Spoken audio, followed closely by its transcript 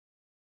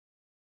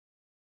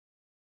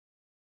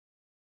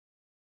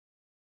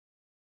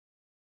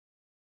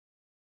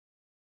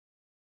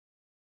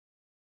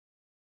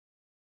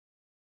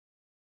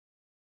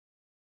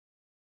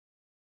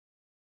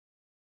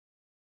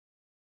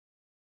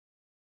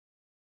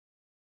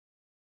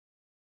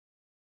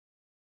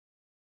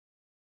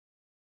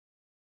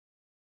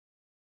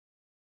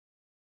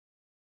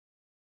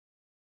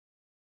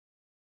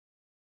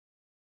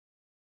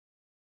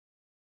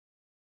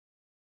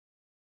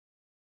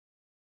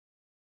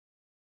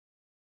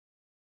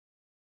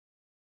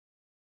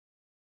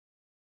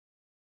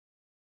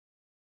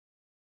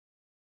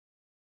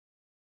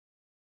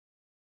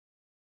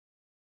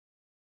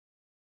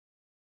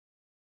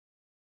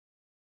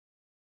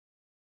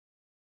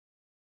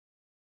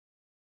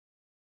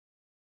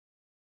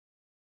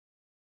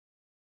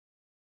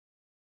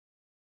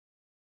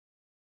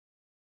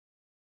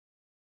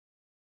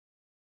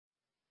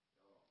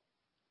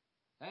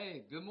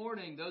Hey, good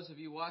morning, those of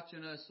you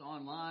watching us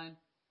online.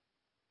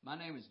 My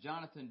name is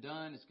Jonathan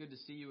Dunn. It's good to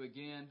see you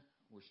again.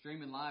 We're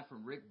streaming live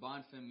from Rick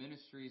Bonfim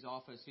Ministries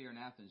office here in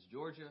Athens,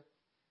 Georgia.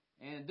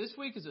 And this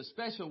week is a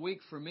special week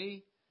for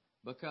me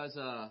because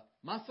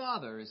my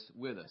father is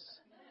with us.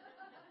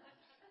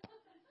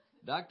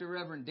 Dr.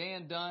 Reverend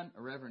Dan Dunn,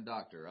 or Reverend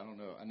Doctor, I don't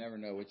know. I never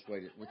know which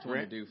one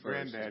to do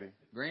first. Granddaddy.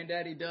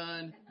 Granddaddy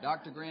Dunn,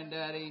 Dr.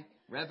 Granddaddy,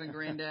 Reverend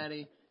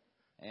Granddaddy.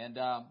 And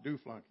Do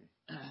flunky.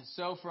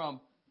 so from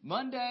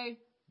Monday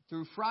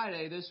through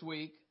Friday this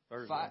week,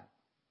 Thursday.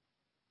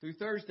 Through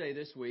Thursday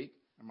this week,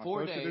 Am I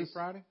 4 supposed days. to do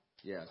Friday?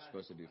 Yeah, I'm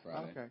supposed to do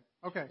Friday.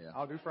 Okay. Yeah.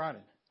 I'll do Friday.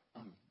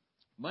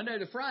 Monday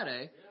to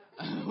Friday,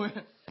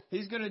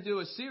 he's going to do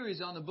a series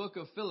on the book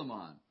of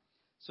Philemon.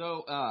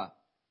 So I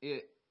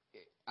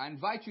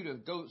invite you to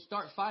go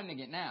start finding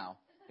it now.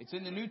 It's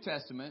in the New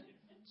Testament.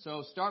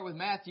 So start with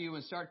Matthew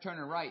and start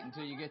turning right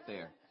until you get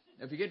there.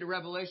 If you get to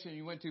Revelation,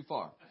 you went too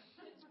far.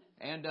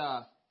 And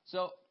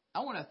so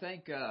I want to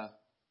thank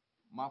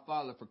my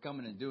father for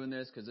coming and doing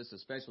this because it's a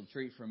special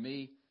treat for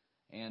me.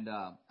 And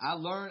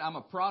I'm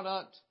a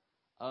product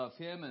of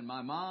him and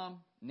my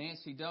mom,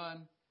 Nancy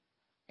Dunn,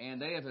 and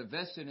they have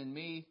invested in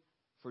me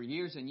for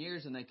years and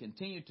years, and they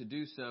continue to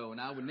do so. And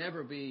I would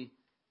never be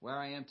where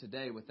I am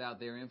today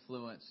without their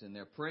influence and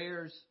their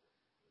prayers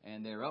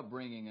and their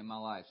upbringing in my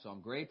life. So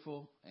I'm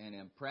grateful and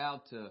am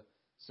proud to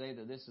say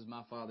that this is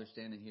my father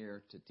standing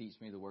here to teach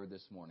me the word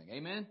this morning.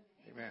 Amen?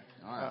 Amen.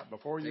 All right.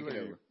 Before you Take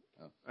it leave,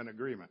 over. an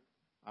agreement.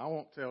 I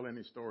won't tell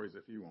any stories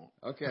if you won't.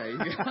 Okay.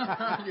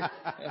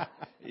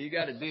 You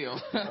got a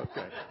deal.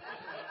 Okay.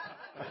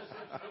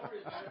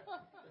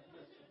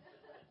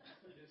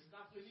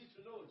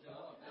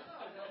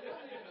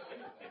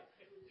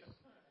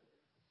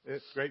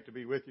 It's great to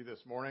be with you this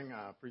morning.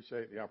 I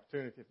appreciate the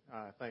opportunity.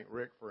 I thank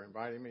Rick for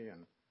inviting me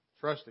and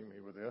trusting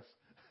me with this.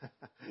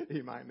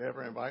 He might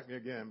never invite me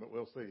again, but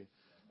we'll see.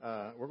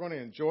 We're going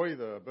to enjoy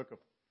the book of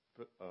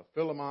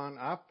Philemon.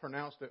 I've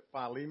pronounced it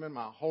Philemon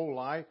my whole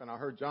life, and I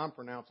heard John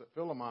pronounce it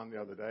Philemon the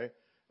other day,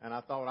 and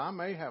I thought I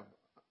may have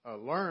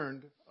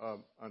learned a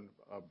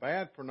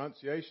bad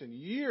pronunciation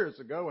years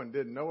ago and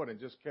didn't know it and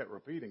just kept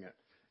repeating it.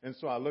 And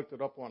so I looked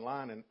it up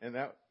online, and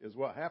that is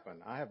what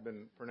happened. I have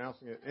been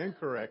pronouncing it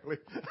incorrectly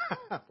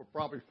for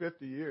probably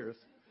 50 years.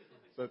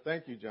 So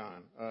thank you,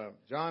 John.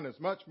 John is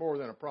much more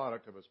than a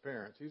product of his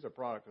parents. He's a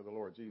product of the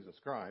Lord Jesus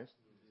Christ.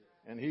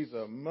 And he's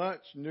a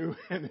much new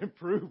and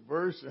improved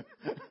version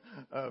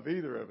of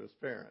either of his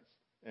parents.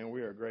 And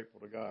we are grateful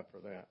to God for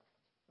that.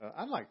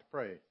 I'd like to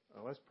pray.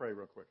 Let's pray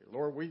real quickly.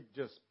 Lord, we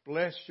just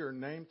bless your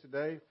name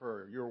today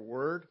for your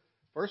word.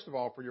 First of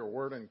all, for your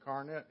word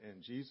incarnate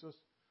in Jesus,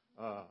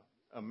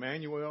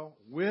 Emmanuel,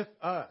 with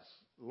us.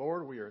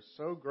 Lord, we are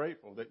so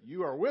grateful that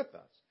you are with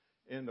us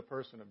in the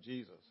person of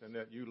Jesus and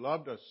that you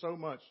loved us so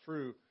much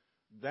through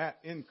that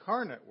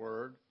incarnate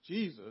word,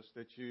 Jesus,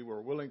 that you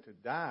were willing to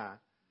die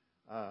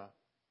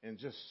and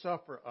just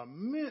suffer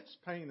immense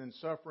pain and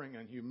suffering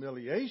and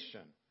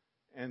humiliation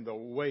and the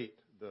weight,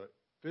 the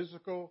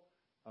physical,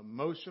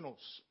 emotional,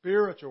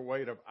 spiritual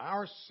weight of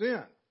our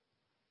sin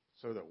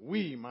so that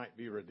we might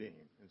be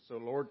redeemed. And so,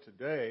 Lord,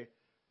 today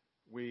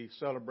we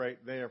celebrate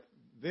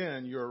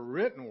then your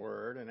written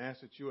word and ask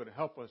that you would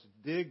help us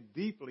dig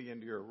deeply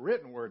into your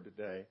written word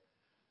today.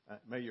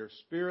 May your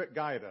Spirit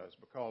guide us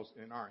because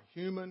in our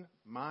human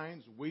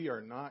minds we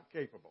are not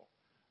capable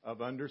of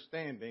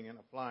understanding and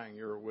applying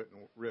your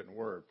written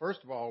word.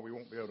 First of all, we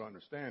won't be able to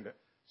understand it.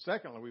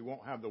 Secondly, we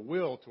won't have the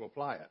will to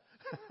apply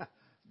it.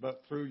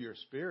 But through your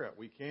Spirit,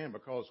 we can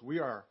because we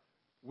are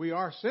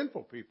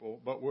sinful people,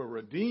 but we're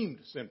redeemed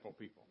sinful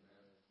people.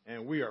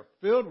 And we are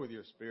filled with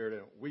your Spirit,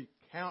 and we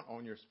count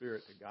on your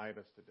Spirit to guide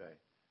us today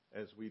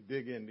as we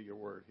dig into your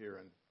word here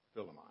in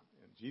Philemon.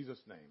 In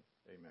Jesus' name,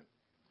 amen.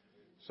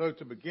 So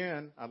to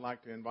begin, I'd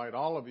like to invite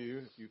all of you,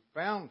 if you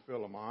found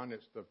Philemon,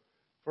 it's the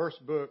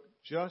first book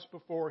just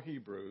before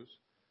Hebrews.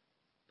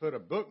 Put a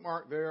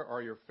bookmark there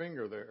or your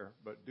finger there,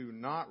 but do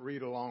not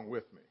read along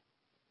with me.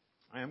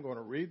 I am going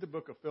to read the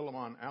book of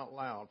Philemon out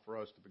loud for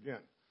us to begin.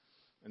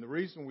 And the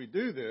reason we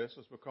do this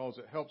is because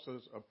it helps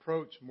us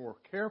approach more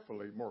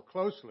carefully, more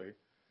closely,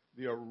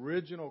 the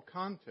original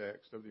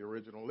context of the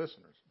original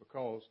listeners.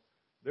 Because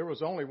there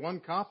was only one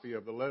copy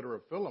of the letter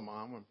of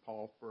Philemon when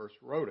Paul first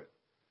wrote it.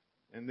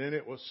 And then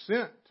it was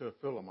sent to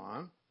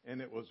Philemon,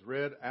 and it was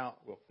read out.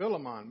 Well,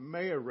 Philemon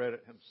may have read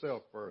it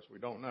himself first. We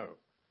don't know.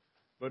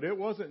 But it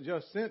wasn't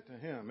just sent to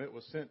him. It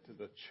was sent to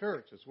the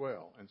church as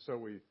well. And so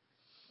we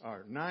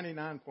are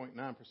 99.9%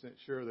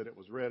 sure that it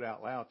was read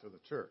out loud to the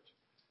church.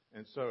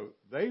 And so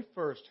they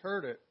first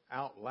heard it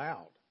out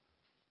loud,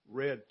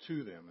 read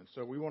to them. And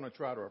so we want to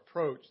try to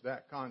approach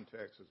that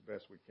context as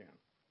best we can.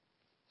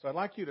 So I'd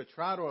like you to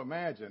try to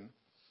imagine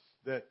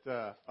that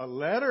a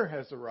letter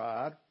has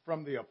arrived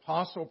from the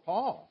Apostle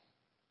Paul,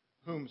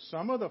 whom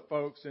some of the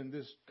folks in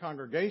this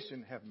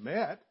congregation have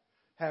met,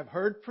 have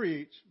heard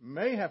preach,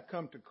 may have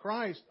come to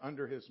Christ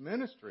under his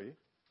ministry,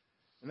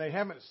 and they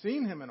haven't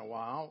seen him in a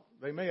while.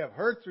 They may have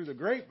heard through the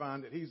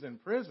grapevine that he's in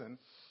prison,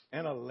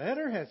 and a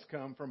letter has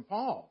come from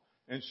Paul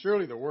And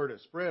surely the word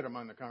has spread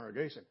among the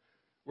congregation.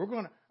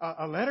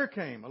 A letter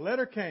came.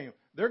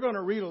 They're going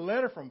to read a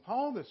letter from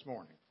Paul this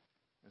morning.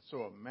 And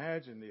so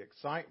imagine the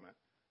excitement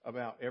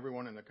about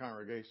everyone in the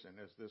congregation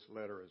as this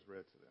letter is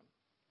read to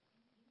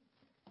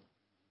them.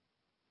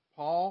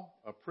 Paul,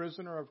 a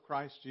prisoner of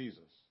Christ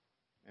Jesus.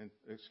 And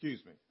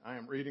I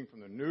am reading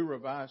from the New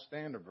Revised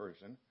Standard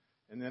Version.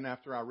 And then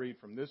after I read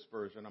from this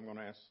version, I'm going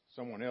to ask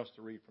someone else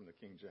to read from the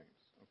King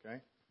James.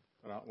 Okay?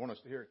 But I want us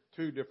to hear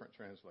two different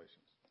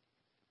translations.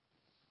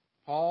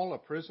 Paul, a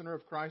prisoner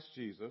of Christ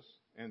Jesus,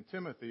 and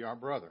Timothy, our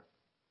brother,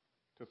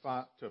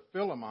 to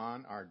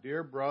Philemon, our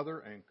dear brother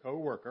and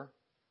co-worker,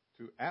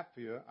 to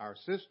Apphia, our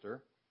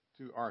sister,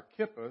 to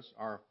Archippus,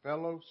 our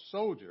fellow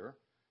soldier,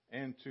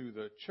 and to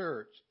the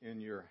church in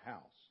your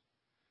house.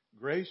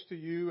 Grace to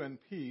you and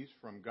peace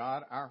from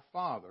God our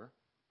Father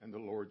and the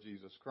Lord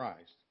Jesus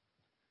Christ.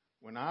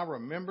 When I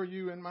remember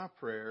you in my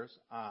prayers,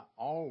 I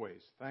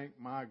always thank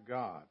my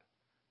God,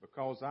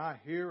 because I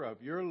hear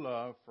of your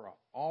love for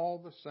all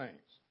the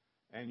saints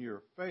and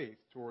your faith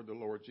toward the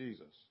Lord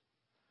Jesus.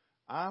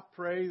 I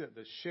pray that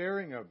the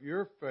sharing of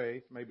your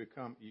faith may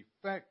become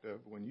effective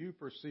when you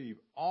perceive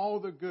all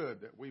the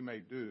good that we may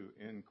do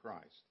in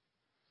Christ.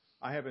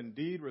 I have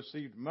indeed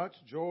received much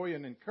joy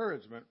and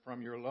encouragement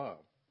from your love,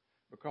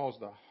 because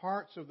the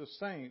hearts of the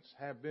saints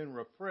have been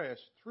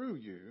refreshed through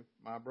you,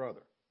 my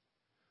brother.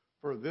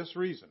 For this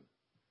reason,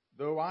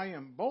 though I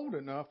am bold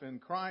enough in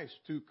Christ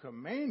to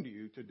command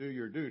you to do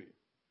your duty,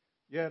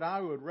 yet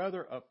I would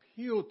rather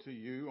appeal to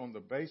you on the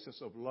basis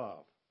of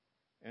love.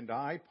 And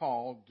I,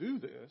 Paul, do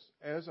this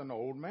as an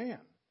old man,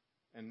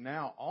 and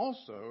now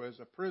also as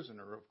a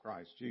prisoner of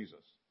Christ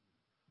Jesus.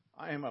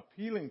 I am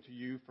appealing to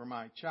you for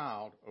my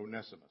child,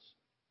 Onesimus,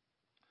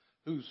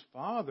 whose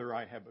father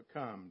I have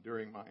become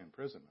during my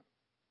imprisonment.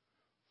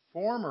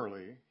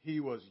 Formerly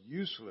he was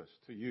useless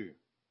to you,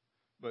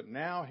 but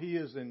now he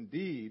is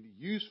indeed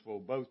useful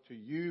both to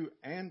you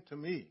and to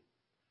me.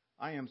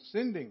 I am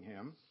sending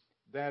him,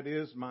 that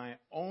is my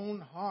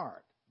own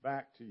heart,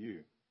 back to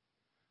you.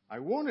 I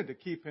wanted to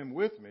keep him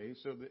with me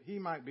so that he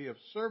might be of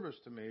service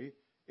to me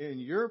in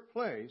your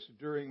place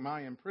during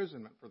my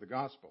imprisonment for the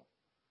gospel.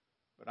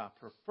 But I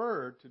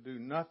preferred to do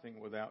nothing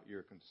without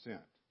your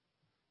consent,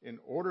 in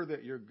order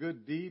that your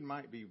good deed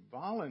might be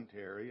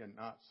voluntary and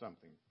not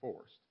something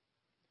forced.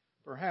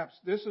 Perhaps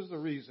this is the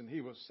reason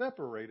he was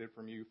separated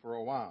from you for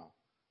a while,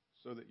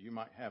 so that you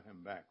might have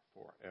him back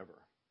forever.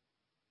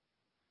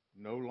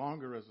 No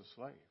longer as a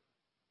slave,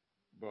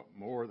 but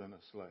more than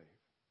a slave,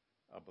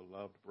 a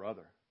beloved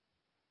brother,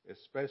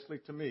 especially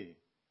to me,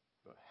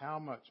 but how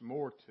much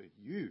more to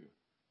you,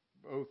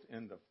 both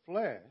in the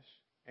flesh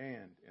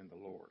and in the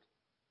Lord.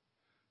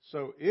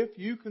 So if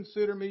you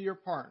consider me your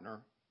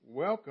partner,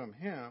 welcome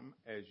him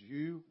as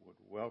you would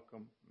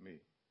welcome me.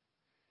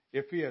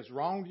 If he has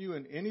wronged you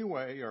in any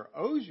way or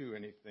owes you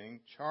anything,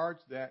 charge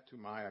that to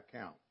my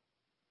account.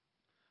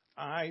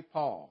 I,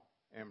 Paul,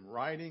 am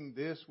writing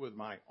this with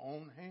my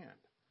own hand.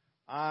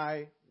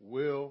 I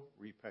will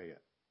repay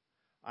it.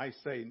 I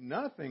say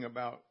nothing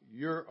about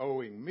your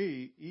owing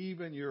me,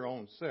 even your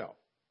own self.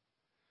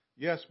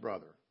 Yes,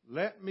 brother,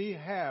 let me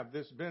have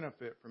this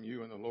benefit from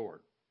you in the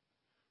Lord.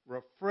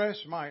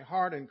 Refresh my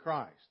heart in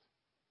Christ.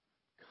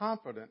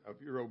 Confident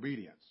of your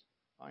obedience,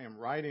 I am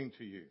writing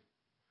to you,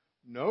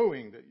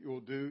 knowing that you will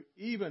do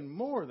even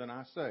more than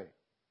I say.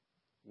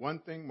 One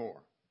thing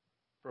more.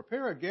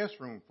 Prepare a guest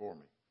room for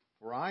me,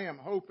 for I am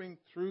hoping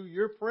through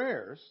your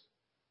prayers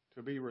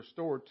to be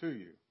restored to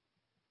you.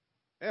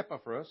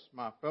 Epaphras,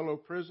 my fellow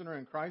prisoner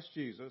in Christ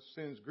Jesus,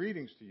 sends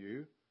greetings to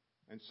you,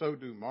 and so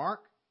do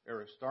Mark,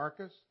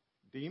 Aristarchus,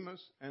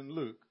 Demas, and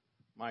Luke,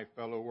 my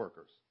fellow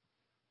workers.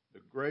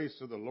 The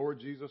grace of the Lord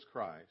Jesus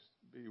Christ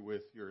be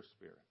with your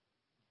spirit.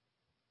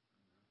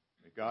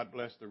 May God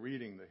bless the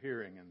reading, the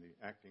hearing, and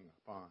the acting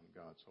upon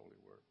God's holy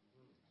word.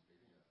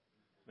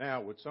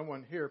 Now, would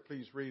someone here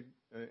please read,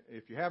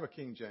 if you have a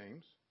King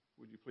James,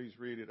 would you please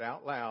read it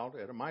out loud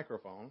at a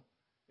microphone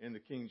in the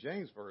King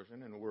James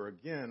Version, and we're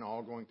again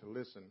all going to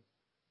listen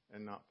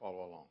and not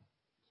follow along.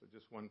 So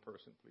just one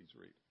person, please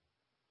read.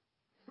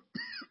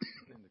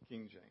 In the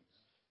King James.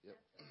 Yep.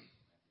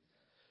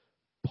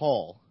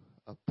 Paul,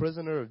 a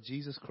prisoner of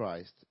Jesus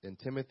Christ, and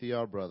Timothy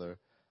our brother,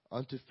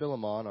 unto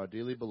Philemon our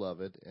dearly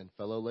beloved and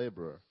fellow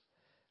laborer,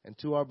 and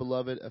to our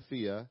beloved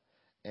Apphia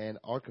and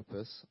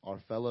Archippus our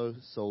fellow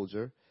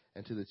soldier,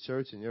 and to the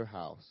church in your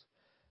house.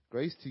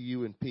 Grace to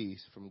you and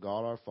peace from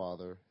God our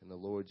Father and the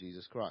Lord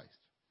Jesus Christ.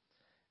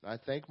 And I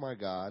thank my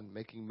God,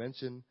 making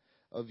mention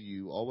of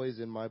you always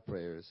in my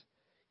prayers,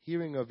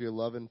 hearing of your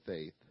love and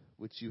faith,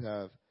 which you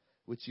have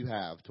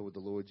toward the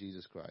Lord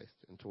Jesus Christ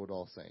and toward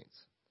all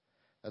saints,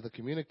 that the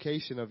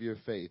communication of your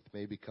faith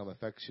may become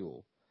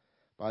effectual,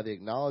 by the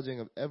acknowledging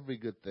of every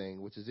good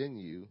thing which is in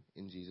you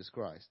in Jesus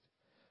Christ.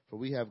 For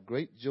we have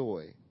great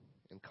joy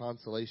and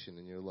consolation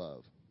in your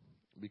love,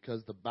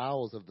 because the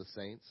bowels of the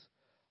saints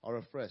are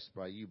refreshed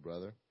by you,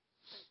 brother.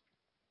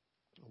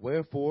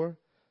 Wherefore,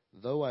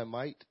 though I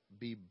might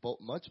be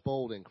much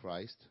bold in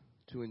Christ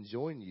to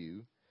enjoin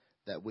you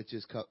that which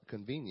is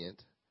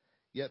convenient,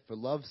 yet for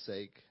love's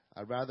sake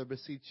I rather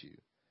beseech you,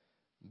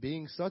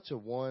 being such a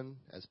one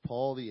as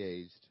Paul the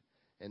aged,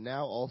 and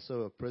now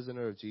also a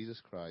prisoner of Jesus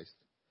Christ,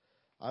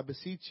 I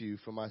beseech you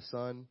for my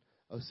son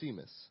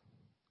Onesimus,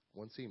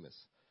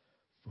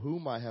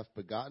 whom I have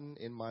begotten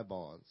in my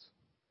bonds,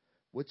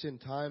 which in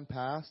time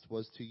past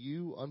was to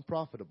you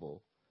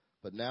unprofitable,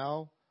 but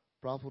now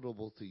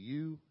profitable to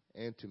you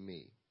and to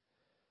me,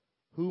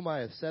 whom I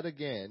have said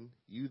again,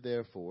 you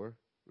therefore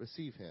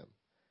receive him,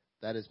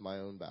 that is my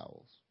own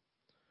bowels,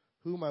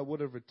 whom I would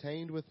have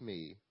retained with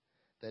me,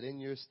 that in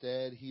your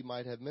stead he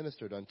might have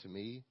ministered unto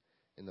me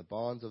in the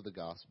bonds of the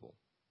gospel.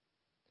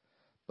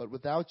 But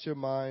without your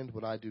mind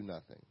would I do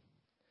nothing,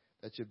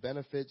 that your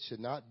benefit should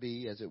not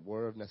be as it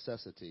were of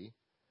necessity,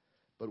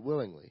 but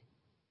willingly.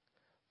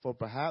 For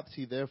perhaps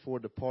he therefore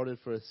departed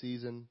for a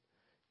season,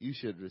 you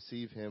should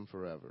receive him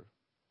forever.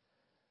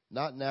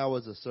 Not now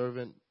as a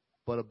servant,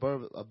 but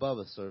above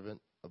a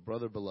servant, a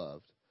brother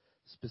beloved,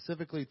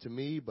 specifically to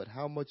me, but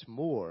how much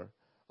more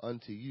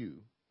unto you,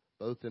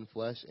 both in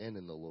flesh and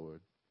in the Lord.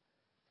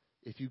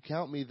 If you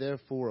count me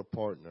therefore a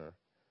partner,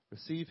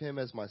 receive him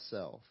as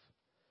myself.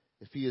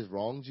 If he has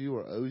wronged you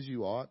or owes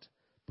you aught,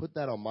 put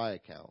that on my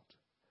account.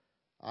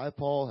 I,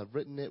 Paul, have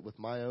written it with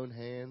my own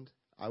hand,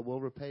 I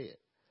will repay it.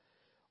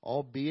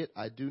 Albeit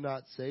I do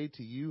not say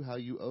to you how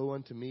you owe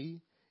unto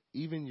me,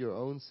 even your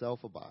own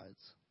self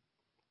abides.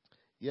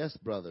 Yes,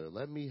 brother,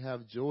 let me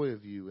have joy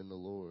of you in the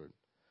Lord.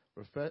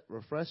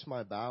 Refresh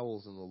my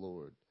bowels in the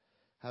Lord.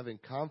 Having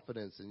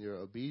confidence in your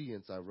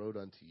obedience I wrote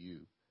unto you,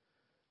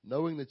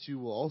 knowing that you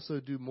will also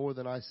do more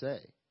than I say.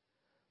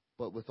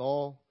 But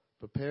withal,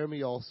 prepare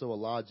me also a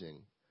lodging,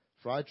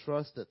 for I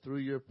trust that through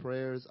your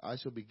prayers I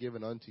shall be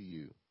given unto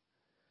you.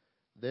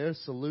 There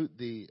salute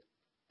thee,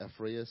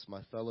 Ephraim,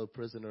 my fellow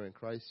prisoner in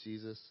Christ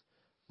Jesus,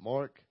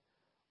 Mark,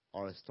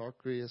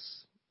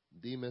 Aristarchus,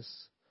 Demas,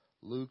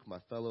 Luke, my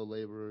fellow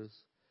laborers.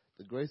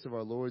 The grace of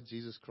our Lord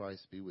Jesus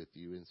Christ be with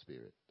you in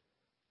spirit.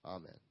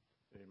 Amen.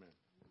 Amen.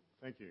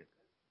 Thank you.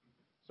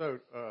 So,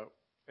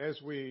 as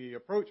we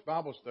approach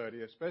Bible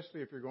study,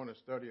 especially if you're going to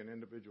study an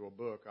individual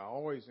book, I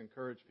always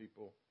encourage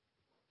people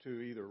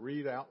to either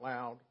read out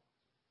loud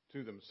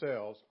to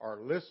themselves or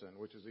listen,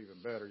 which is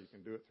even better. You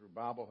can do it through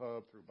Bible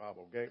Hub, through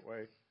Bible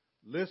Gateway.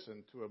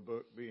 Listen to a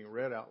book being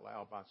read out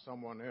loud by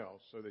someone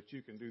else so that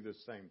you can do the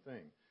same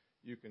thing.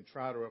 You can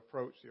try to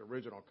approach the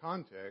original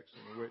context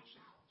in which,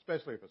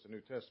 especially if it's a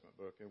New Testament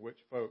book, in which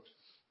folks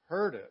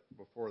heard it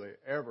before they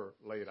ever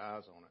laid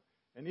eyes on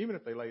it. And even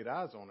if they laid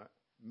eyes on it,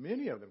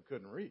 many of them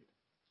couldn't read.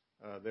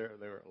 A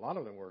lot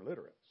of them were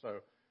illiterate. So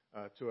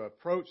to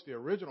approach the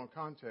original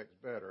context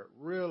better, it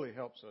really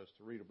helps us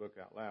to read a book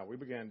out loud. We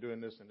began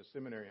doing this in the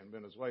seminary in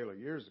Venezuela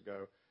years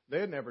ago. They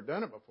had never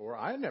done it before.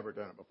 I had never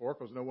done it before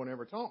because no one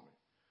ever taught me.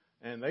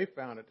 And they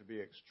found it to be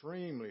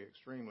extremely,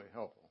 extremely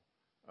helpful.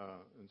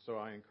 And so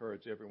I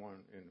encourage everyone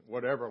in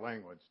whatever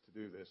language to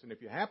do this. And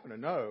if you happen to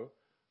know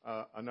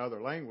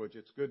another language,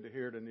 it's good to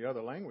hear it in the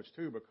other language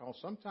too, because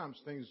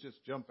sometimes things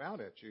just jump out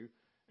at you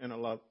in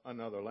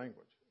another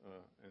language.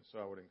 And so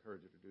I would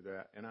encourage you to do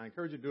that. And I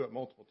encourage you to do it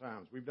multiple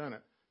times. We've done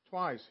it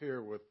twice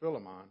here with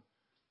Philemon.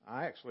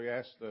 I actually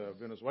asked the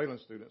Venezuelan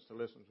students to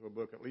listen to a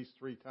book at least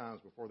 3 times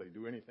before they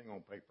do anything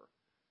on paper.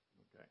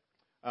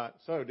 Okay.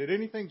 So did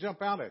anything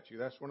jump out at you?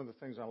 That's one of the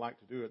things I like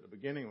to do at the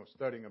beginning of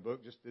studying a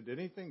book. Just did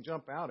anything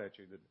jump out at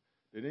you?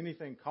 Did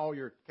anything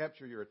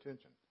capture your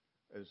attention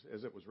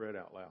as it was read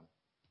out loud?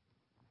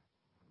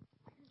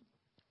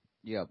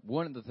 Yeah,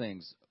 one of the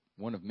things,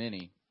 one of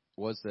many,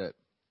 was that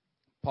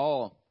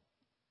Paul,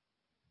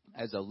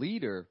 as a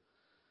leader,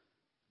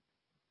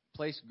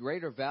 placed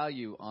greater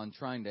value on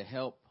trying to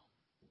help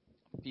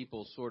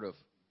people, sort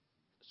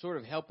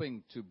of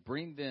helping to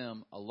bring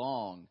them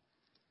along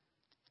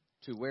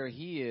to where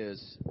he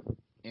is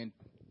and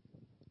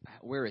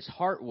where his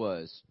heart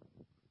was.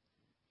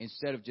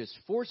 Instead of just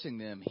forcing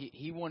them,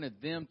 he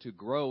wanted them to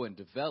grow and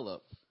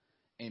develop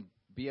and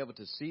be able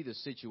to see the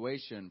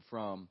situation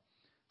from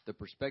the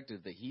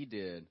perspective that he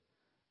did,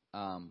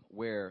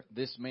 where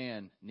this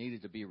man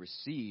needed to be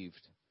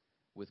received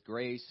with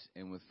grace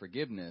and with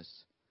forgiveness.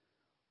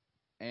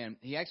 And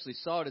he actually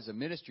saw it as a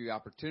ministry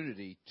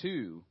opportunity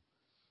to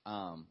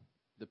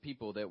the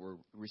people that were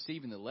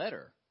receiving the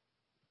letter.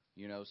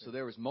 You know, so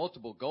there was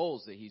multiple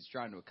goals that he's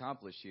trying to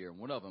accomplish here, and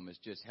one of them is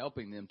just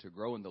helping them to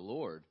grow in the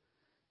Lord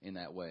in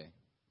that way.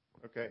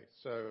 Okay,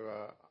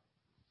 so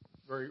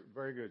very,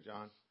 very good,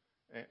 John.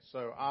 And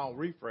so I'll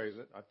rephrase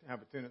it. I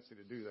have a tendency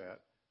to do that,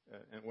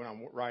 and when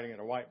I'm writing at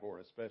a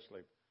whiteboard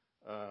especially.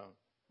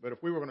 But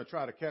if we were going to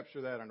try to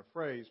capture that in a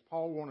phrase,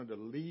 Paul wanted to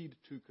lead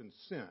to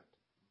consent.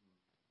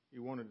 He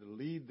wanted to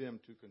lead them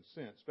to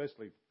consent,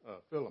 especially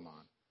Philemon,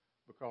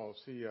 because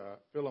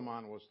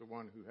Philemon was the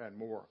one who had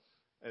more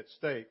at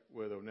stake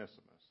with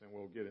Onesimus, and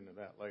we'll get into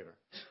that later.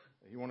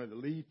 He wanted to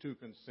lead to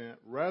consent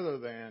rather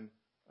than,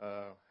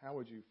 how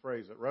would you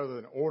phrase it, rather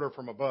than order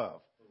from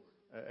above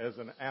as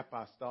an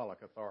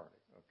apostolic authority,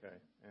 okay?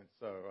 And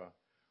so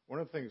one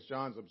of the things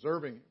John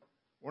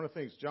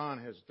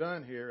has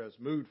done here is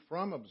moved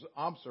from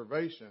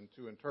observation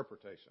to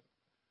interpretation,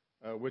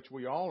 which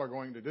we all are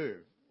going to do.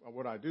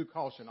 what I do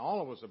caution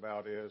all of us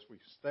about is we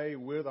stay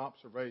with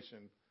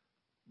observation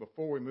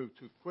before we move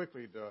too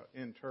quickly to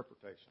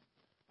interpretation.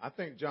 I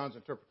think John's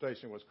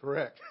interpretation was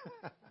correct.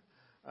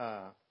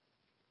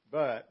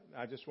 But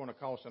I just want to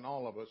caution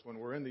all of us, when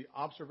we're in the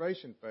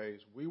observation phase,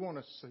 we want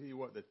to see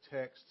what the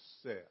text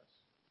says.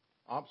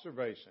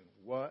 Observation,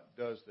 what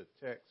does the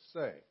text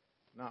say?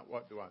 Not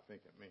what do I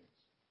think it means.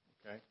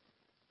 Okay?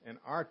 And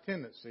our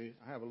tendency,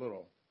 I have a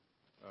little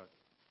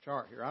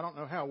chart here. I don't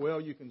know how well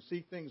you can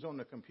see things on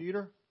the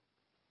computer.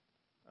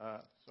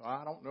 So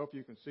I don't know if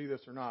you can see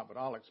this or not, but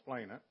I'll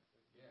explain it.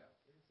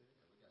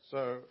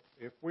 So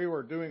if we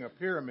were doing a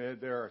pyramid,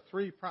 there are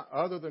three,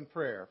 other than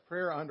prayer.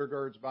 Prayer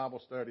undergirds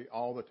Bible study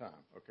all the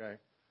time, okay?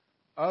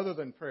 Other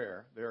than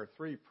prayer, there are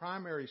three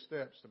primary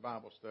steps to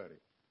Bible study: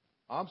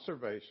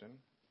 observation,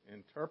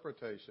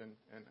 interpretation,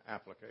 and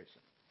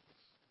application.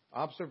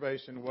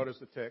 Observation, what does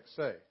the text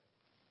say?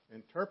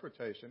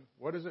 Interpretation,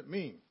 what does it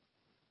mean?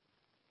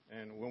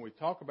 And when we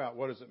talk about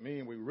what does it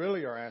mean, we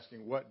really are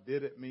asking, what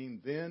did it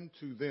mean then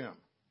to them?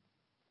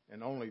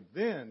 And only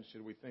then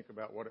should we think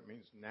about what it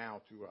means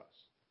now to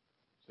us.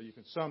 So you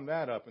can sum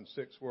that up in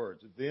 6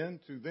 words.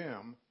 Then to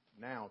them,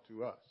 now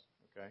to us.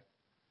 Okay?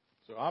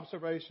 So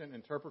observation,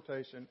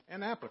 interpretation,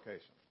 and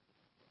application.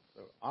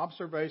 So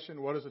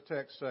observation, what does the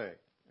text say?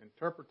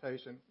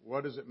 Interpretation,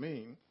 what does it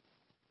mean?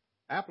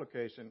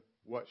 Application,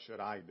 what should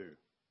I do?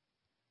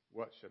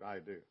 What should I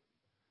do?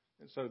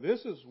 And so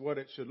this is what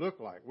it should look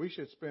like. We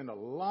should spend a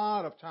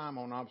lot of time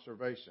on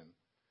observation,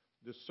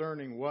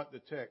 discerning what the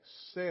text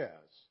says,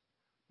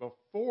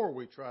 before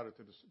we try to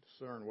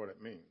discern what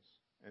it means,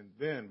 and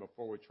then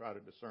before we try to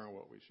discern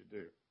what we should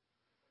do.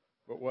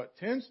 But what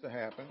tends to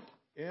happen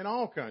in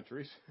all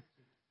countries,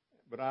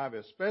 but I've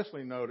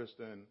especially noticed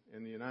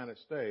in the United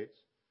States,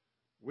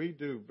 we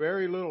do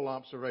very little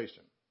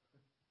observation.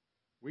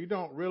 We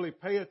don't really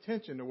pay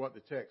attention to what the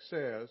text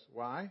says.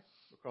 Why?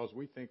 Because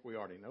we think we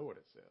already know what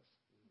it says.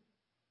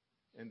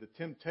 And the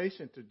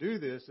temptation to do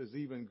this is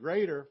even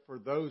greater for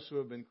those who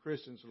have been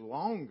Christians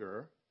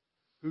longer,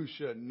 who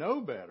should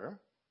know better,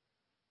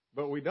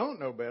 but we don't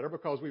know better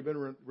because we've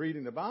been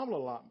reading the Bible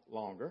a lot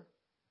longer,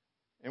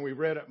 and we've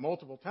read it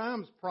multiple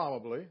times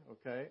probably,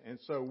 okay? And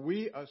so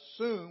we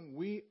assume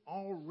we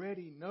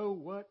already know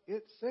what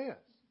it says.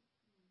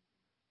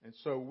 And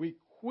so we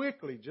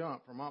quickly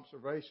jump from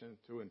observation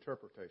to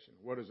interpretation.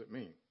 What does it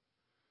mean?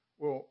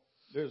 Well,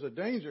 there's a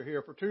danger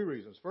here for 2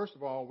 reasons. First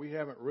of all, we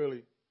haven't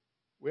really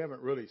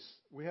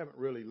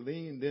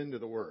leaned into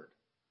the Word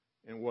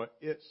and what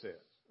it says.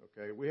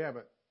 Okay, we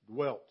haven't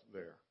dwelt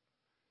there.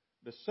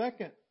 The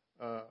second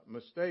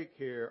mistake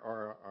here,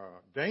 or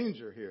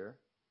danger here,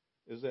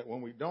 is that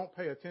when we don't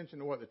pay attention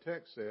to what the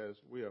text says,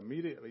 we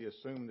immediately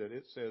assume that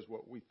it says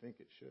what we think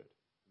it should.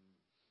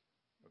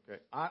 Okay,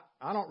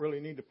 I don't really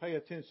need to pay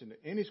attention to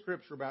any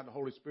scripture about the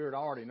Holy Spirit. I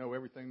already know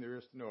everything there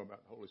is to know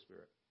about the Holy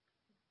Spirit.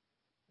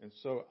 And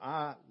so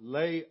I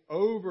lay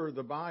over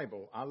the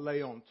Bible, I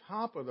lay on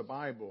top of the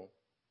Bible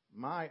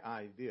my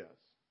ideas,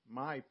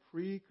 my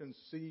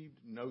preconceived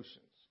notions.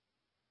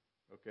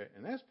 Okay,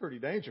 and that's pretty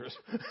dangerous.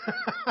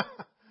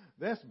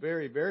 That's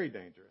very, very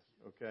dangerous,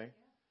 okay?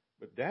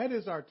 But that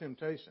is our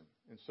temptation.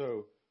 And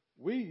so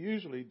we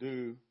usually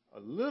do a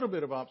little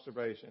bit of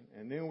observation,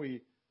 and then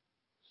we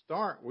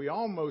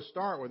almost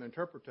start with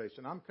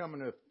interpretation. I'm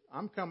coming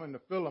to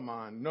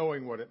Philemon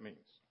knowing what it means.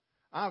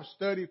 I've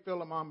studied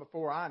Philemon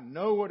before. I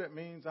know what it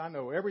means. I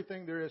know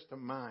everything there is to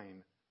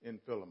mine in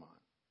Philemon.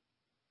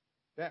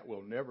 That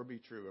will never be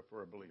true if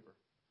we're a believer.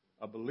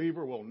 A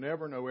believer will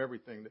never know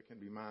everything that can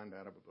be mined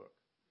out of a book,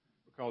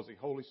 because the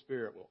Holy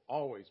Spirit will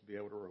always be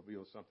able to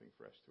reveal something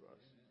fresh to us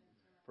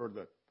for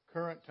the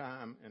current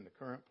time and the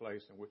current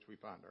place in which we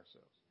find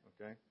ourselves.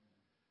 Okay?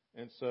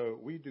 And so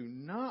we do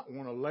not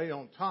want to lay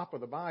on top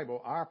of the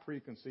Bible our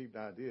preconceived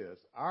ideas,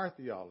 our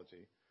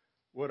theology,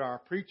 what our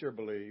preacher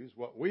believes,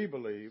 what we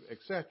believe,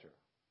 etc.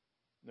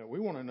 No, we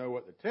want to know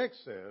what the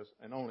text says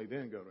and only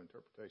then go to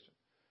interpretation.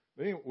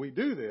 But anyway, we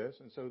do this,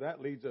 and so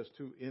that leads us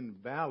to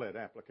invalid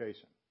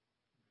application,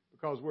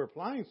 because we're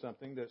applying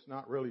something that's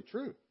not really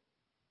true.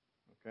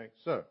 Okay,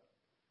 so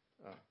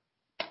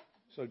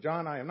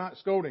John, I am not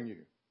scolding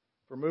you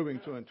for moving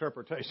to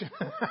interpretation.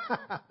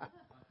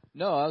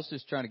 No, I was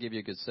just trying to give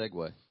you a good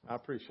segue. I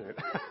appreciate it.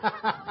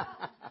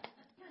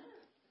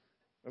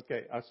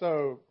 Okay,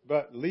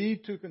 but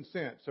lead to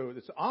consent. So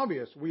it's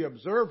obvious. We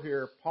observe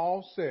here,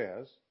 Paul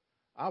says,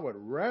 I would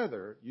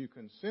rather you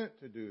consent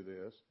to do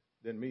this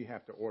than me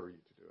have to order you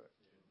to do it.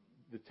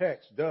 The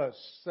text does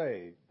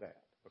say that.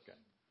 Okay.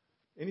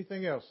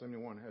 Anything else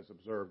anyone has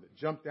observed that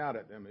jumped out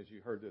at them as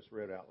you heard this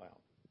read out loud?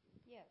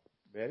 Yes.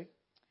 Betty?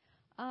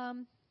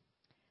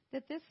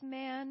 That this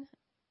man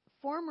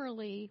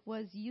formerly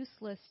was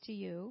useless to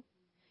you,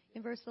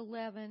 in verse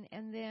 11,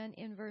 and then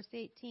in verse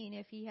 18,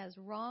 if he has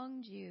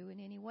wronged you in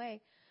any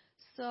way.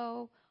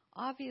 So,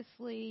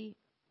 obviously,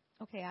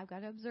 okay, I've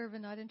got to observe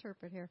and not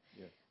interpret here.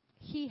 Yes.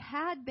 He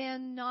had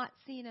been not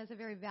seen as a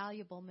very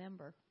valuable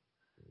member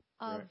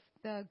of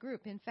the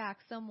group. In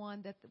fact,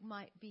 someone that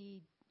might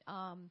be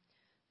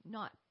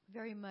not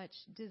very much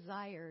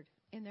desired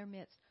in their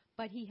midst,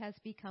 but he has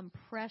become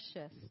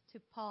precious to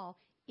Paul,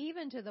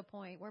 even to the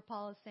point where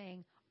Paul is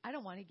saying, I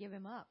don't want to give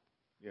him up.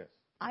 Yes.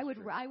 I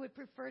would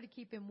prefer to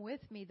keep him with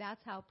me.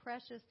 That's how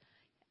precious,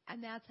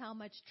 and that's how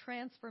much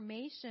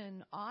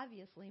transformation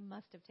obviously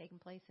must have taken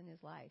place in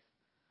his life.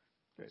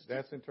 Okay,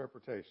 that's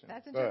interpretation.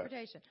 That's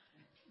interpretation.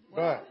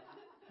 But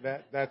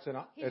that's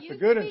a He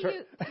good used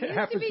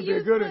to be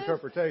a good useless.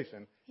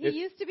 interpretation. He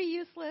used to be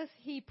useless.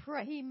 He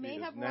may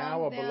have now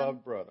a wronged them,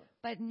 beloved brother.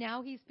 but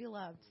now he's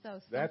beloved. So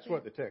That's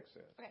what the text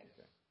says.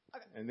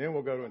 Okay. And then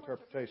we'll go to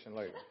interpretation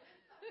later.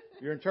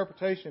 Your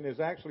interpretation is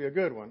actually a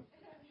good one,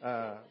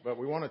 but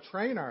we want to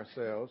train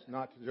ourselves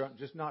not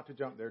to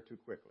jump there too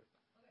quickly.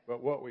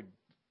 But what we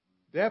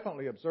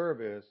definitely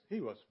observe is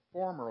he was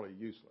formerly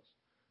useless.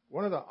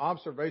 One of the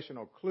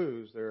observational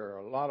clues, there are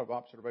a lot of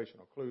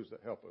observational clues that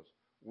help us.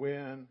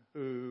 When,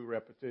 who,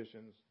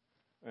 repetitions,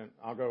 and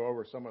I'll go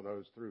over some of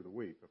those through the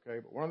week, okay?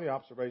 But one of the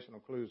observational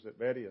clues that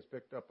Betty has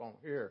picked up on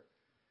here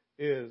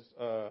is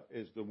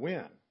the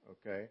when,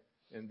 okay?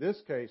 In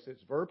this case,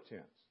 it's verb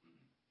tense.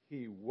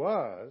 He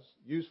was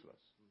useless.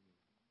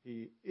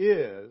 He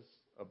is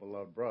a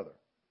beloved brother.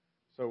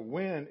 So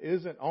when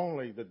isn't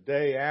only the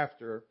day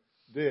after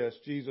this,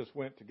 Jesus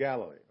went to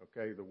Galilee,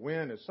 okay? The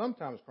when is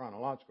sometimes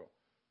chronological,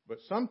 but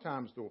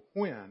sometimes the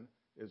when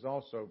is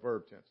also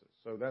verb tenses.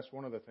 So that's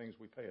one of the things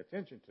we pay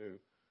attention to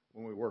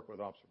when we work with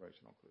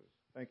observational clues.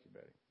 Thank you,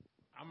 Betty.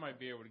 I might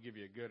be able to give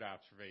you a good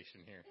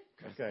observation here.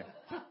 Okay.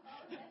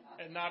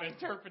 And not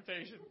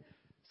interpretation.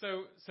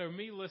 So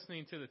me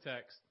listening to the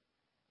text,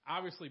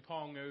 obviously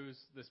Paul knows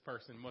this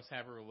person must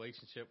have a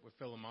relationship with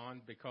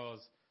Philemon because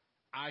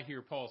I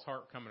hear Paul's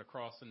heart coming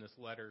across in this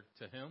letter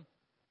to him.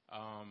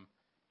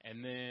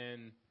 And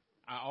then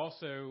I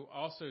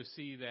also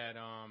see that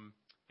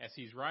as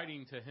he's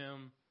writing to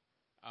him,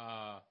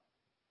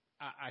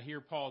 I hear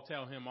Paul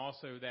tell him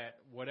also that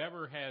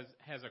whatever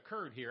has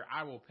occurred here,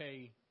 I will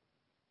pay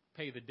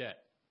the debt.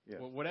 Yes.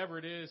 Well, whatever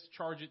it is,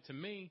 charge it to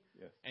me.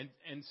 Yes.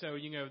 And so,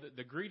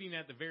 the greeting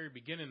at the very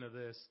beginning of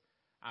this,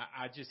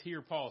 I just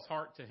hear Paul's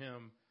heart to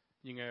him,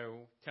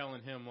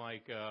 telling him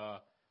like,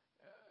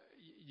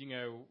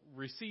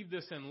 receive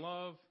this in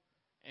love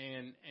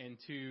and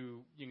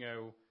to,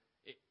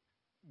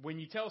 when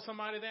you tell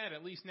somebody that,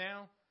 at least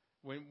now,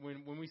 when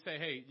we say,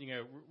 hey,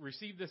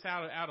 receive this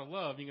out of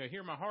love,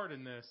 hear my heart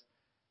in this,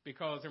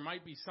 because there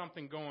might be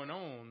something going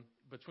on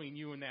between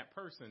you and that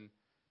person.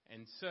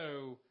 And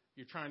so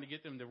you're trying to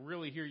get them to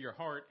really hear your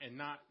heart and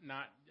not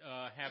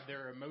have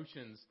their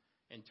emotions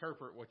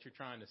interpret what you're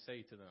trying to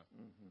say to them.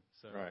 Mm-hmm.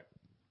 So. Right.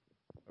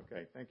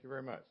 Okay. Thank you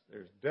very much.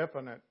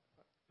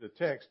 The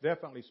text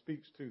definitely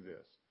speaks to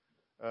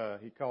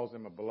this. He calls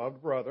him a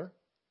beloved brother.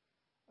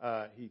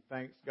 He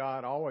thanks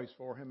God always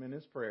for him in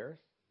his prayers.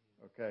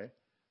 Okay.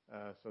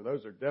 So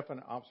those are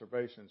definite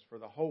observations for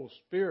the whole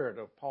spirit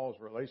of Paul's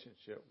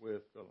relationship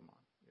with Philemon.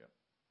 Yep.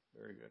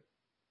 Very good.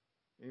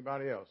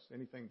 Anybody else?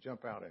 Anything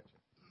jump out at you?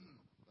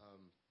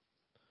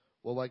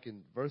 Well, like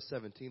in verse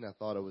 17, I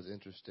thought it was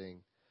interesting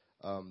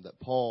that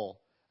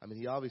Paul,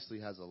 he obviously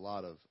has a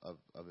lot of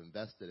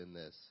invested in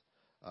this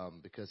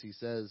because he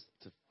says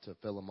to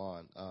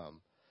Philemon,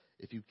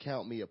 if you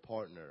count me a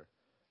partner,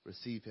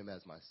 receive him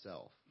as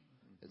myself.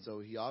 Mm-hmm. And so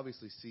he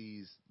obviously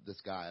sees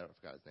this guy, I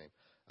forgot his name,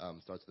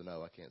 starts with an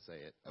O, I can't say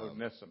it.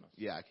 Onesimus.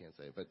 Yeah, I can't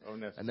say it, but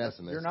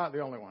Onesimus. You're not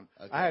the only one.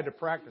 Okay. I had to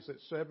practice it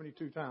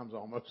 72 times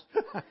almost.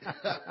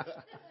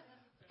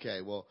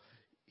 Okay, well,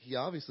 he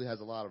obviously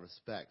has a lot of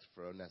respect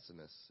for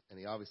Onesimus, and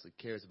he obviously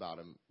cares about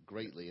him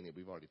greatly, and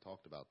we've already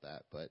talked about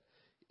that. But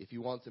if he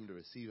wants him to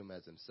receive him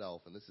as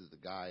himself, and this is the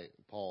guy,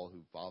 Paul, who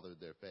fathered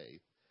their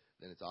faith,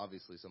 then it's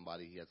obviously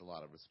somebody he has a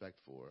lot of respect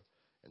for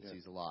and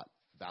sees a lot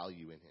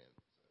value in him.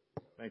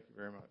 Thank you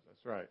very much.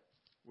 That's right.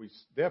 We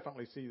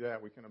definitely see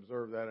that. We can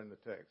observe that in the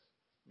text.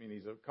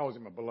 He calls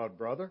him a beloved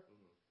brother.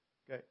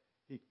 Mm-hmm.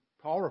 Okay.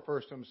 Paul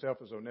refers to himself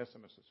as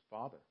Onesimus'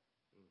 father.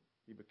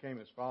 Mm-hmm. He became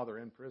his father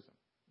in prison.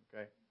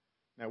 Okay.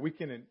 Now we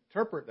can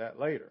interpret that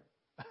later.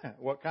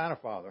 What kind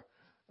of father?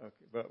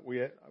 Okay. But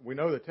we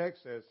know the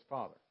text says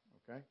father.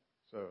 Okay.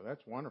 So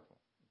that's wonderful.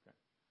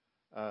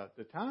 Okay.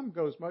 The time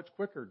goes much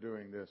quicker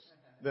doing this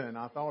than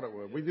I thought it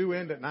would. We do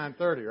end at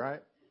 9:30,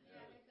 right?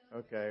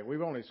 Okay,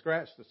 we've only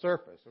scratched the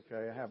surface,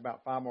 okay? I have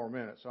about 5 more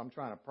minutes, so I'm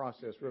trying to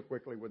process real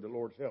quickly with the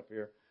Lord's help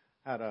here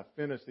how to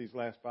finish these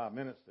last 5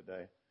 minutes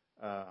today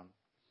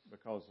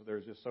because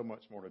there's just so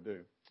much more to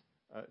do.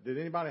 Did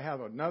anybody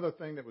have another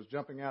thing that was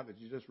jumping out that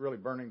you're just really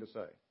burning to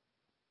say?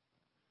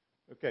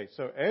 Okay,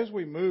 so as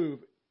we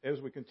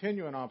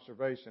continue in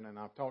observation, and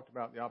I've talked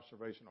about the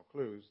observational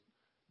clues,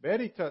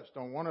 Betty touched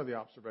on one of the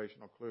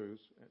observational clues.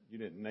 You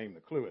didn't name the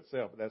clue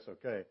itself, but that's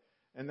okay,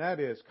 and that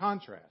is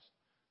contrast.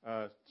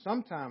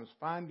 Sometimes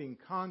finding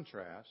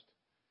contrast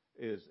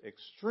is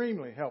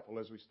extremely helpful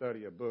as we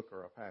study a book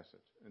or a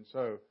passage. And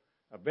so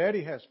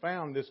Betty has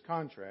found this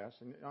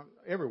contrast, and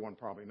everyone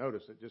probably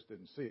noticed it, just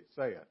didn't say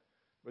it.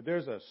 But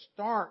there's a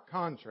stark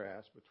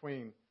contrast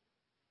between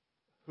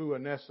who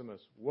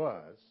Onesimus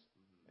was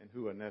and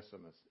who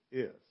Onesimus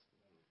is.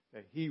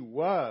 That he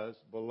was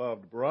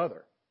beloved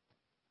brother.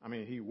 I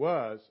mean, he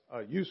was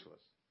useless.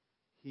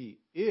 He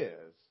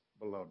is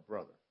beloved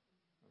brother.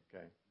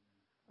 Okay,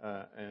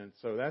 and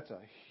so that's a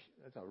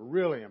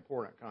really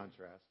important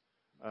contrast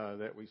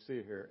that we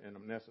see here in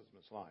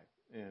Onesimus' life.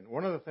 And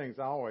one of the things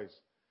I always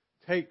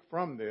take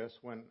from this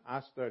when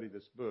I study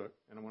this book,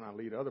 and when I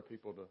lead other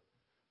people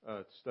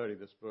to study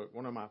this book,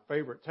 one of my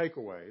favorite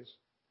takeaways,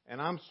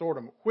 and I'm sort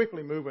of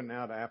quickly moving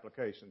now to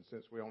application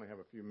since we only have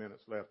a few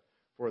minutes left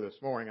for this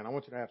morning, and I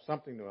want you to have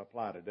something to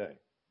apply today,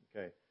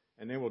 okay?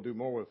 And then we'll do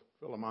more with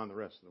Philemon the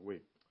rest of the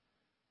week.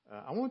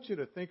 I want you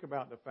to think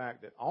about the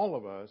fact that all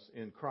of us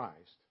in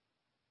Christ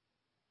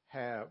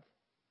have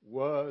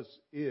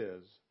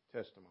is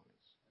testimonies,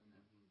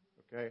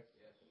 okay?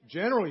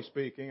 Generally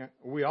speaking,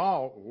 we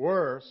all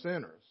were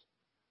sinners.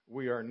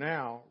 We are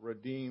now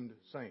redeemed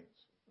saints.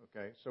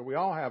 Okay, so we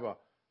all have a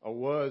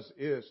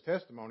is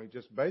testimony,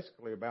 just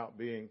basically about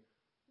being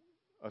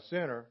a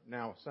sinner,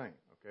 now a saint.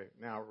 Okay,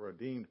 now a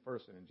redeemed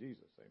person in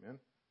Jesus. Amen.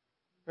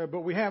 Okay,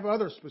 but we have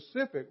other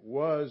specific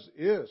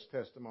is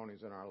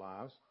testimonies in our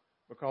lives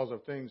because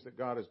of things that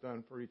God has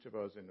done for each of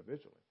us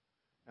individually.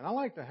 And I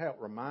like to help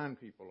remind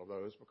people of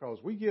those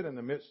because we get in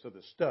the midst of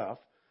the stuff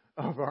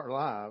of our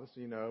lives,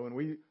 and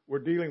we're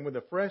dealing with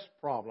the fresh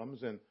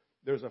problems, and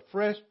there's a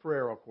fresh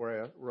prayer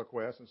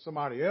request, and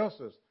somebody else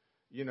has,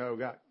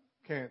 got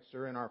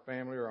cancer in our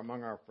family or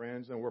among our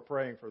friends, and we're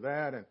praying for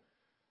that, and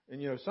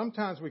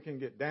sometimes we can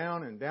get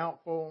down and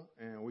doubtful,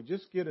 and we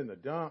just get in the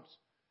dumps,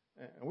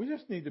 and we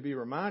just need to be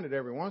reminded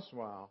every once in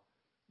a while,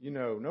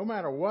 no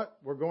matter what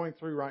we're going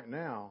through right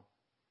now,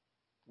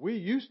 we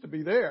used to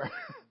be there,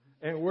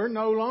 and we're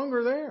no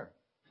longer there.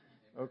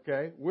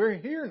 Okay, we're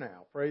here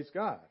now. Praise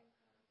God.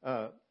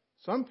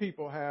 Some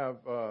people have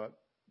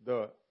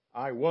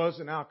I was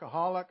an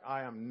alcoholic,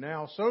 I am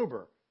now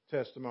sober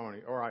testimony,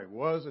 or I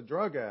was a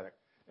drug addict,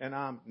 and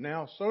I'm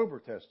now sober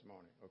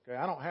testimony. Okay,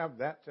 I don't have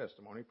that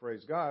testimony,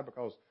 praise God,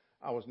 because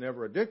I was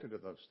never addicted to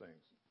those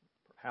things.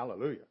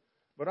 Hallelujah.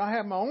 But I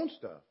have my own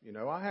stuff.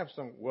 I have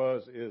some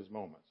is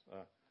moments.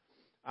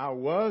 I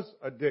was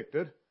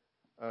addicted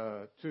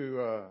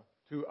to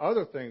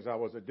other things. I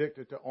was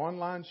addicted to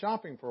online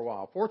shopping for a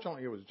while.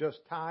 Fortunately, it was just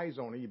ties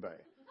on eBay.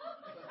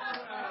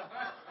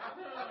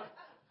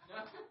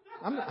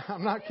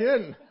 I'm not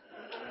kidding.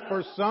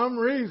 For some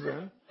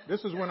reason,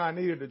 this is when I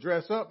needed to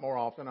dress up more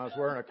often. I was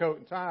wearing a coat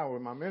and tie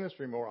with my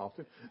ministry more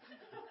often.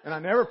 And I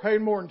never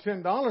paid more than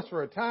 $10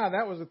 for a tie.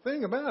 That was the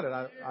thing about it.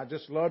 I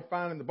just loved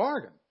finding the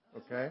bargain.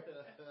 Okay?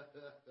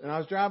 And I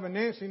was driving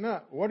Nancy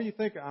nuts. What do you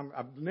think?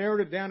 I've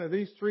narrowed it down to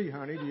these three,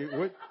 honey.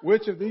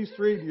 Which of these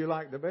three do you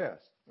like the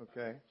best?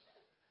 Okay?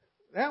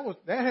 That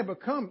had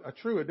become a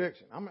true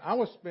addiction. I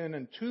was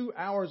spending 2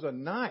 hours a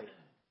night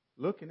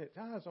looking at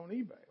ties on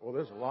eBay. Well,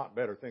 there's a lot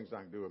better things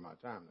I can do with my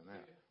time than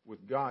that,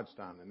 with God's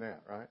time than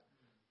that, right?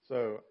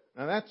 So,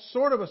 now that's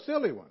sort of a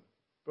silly one,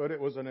 but it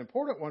was an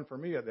important one for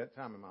me at that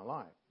time in my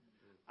life.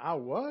 I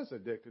was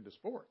addicted to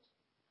sports.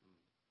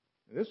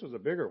 And this was a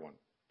bigger one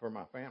for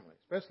my family,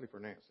 especially for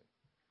Nancy.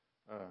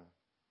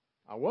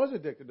 I was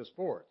addicted to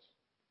sports.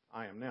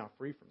 I am now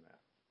free from that.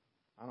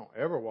 I don't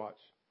ever watch.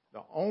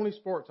 The only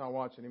sports I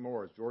watch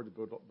anymore is Georgia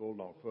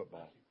Bulldog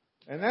football.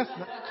 And that's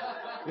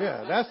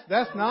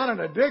not an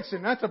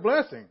addiction. That's a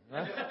blessing.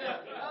 Right?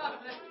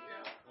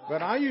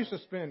 But I used to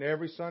spend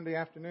every Sunday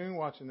afternoon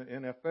watching the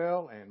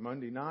NFL, and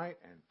Monday night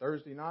and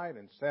Thursday night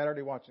and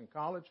Saturday watching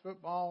college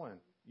football, and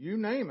you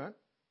name it.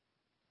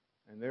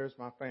 And there's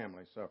my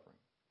family suffering.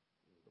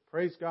 But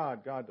praise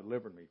God, God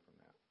delivered me from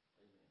that.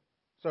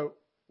 So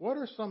what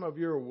are some of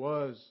your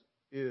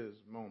is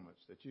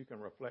moments that you can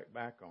reflect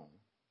back on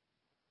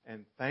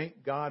and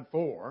thank God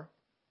for,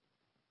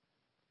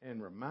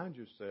 and remind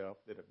yourself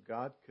that if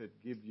God could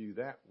give you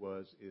that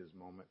is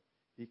moment,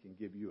 He can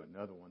give you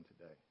another one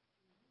today?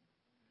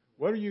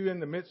 What are you in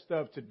the midst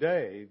of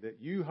today that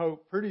you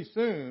hope pretty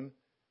soon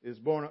is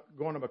going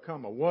to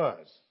become a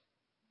was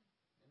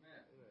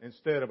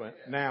instead of a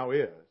now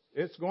is?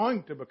 It's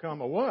going to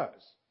become a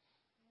was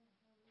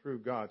through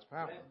God's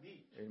power.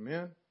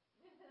 Amen?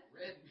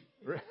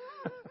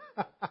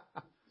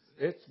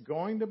 It's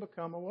going to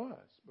become a was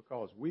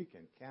because we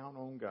can count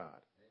on God.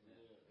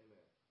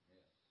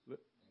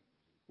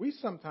 We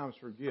sometimes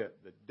forget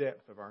the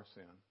depth of our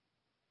sin.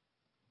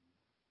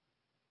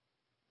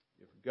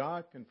 If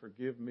God can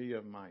forgive me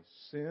of my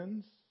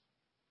sins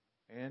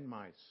and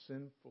my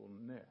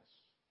sinfulness,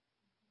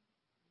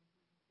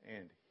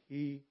 and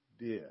He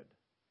did,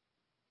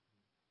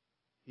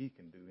 He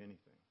can do anything.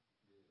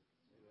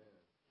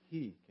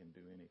 He can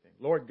do anything.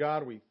 Lord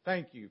God, we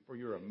thank You for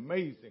Your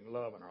amazing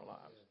love in our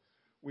lives.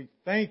 We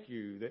thank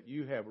You that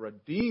You have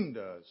redeemed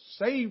us,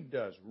 saved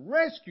us,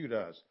 rescued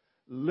us,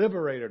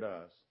 liberated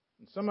us.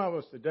 And some of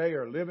us today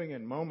are living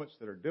in moments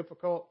that are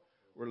difficult.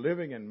 We're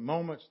living in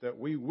moments that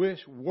we wish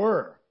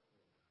were,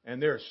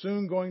 and they're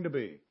soon going to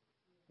be.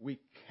 We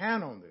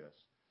count on this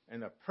in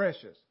the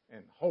precious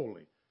and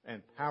holy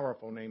and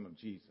powerful name of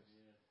Jesus.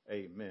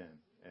 Amen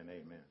and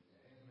amen.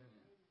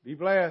 Be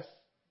blessed.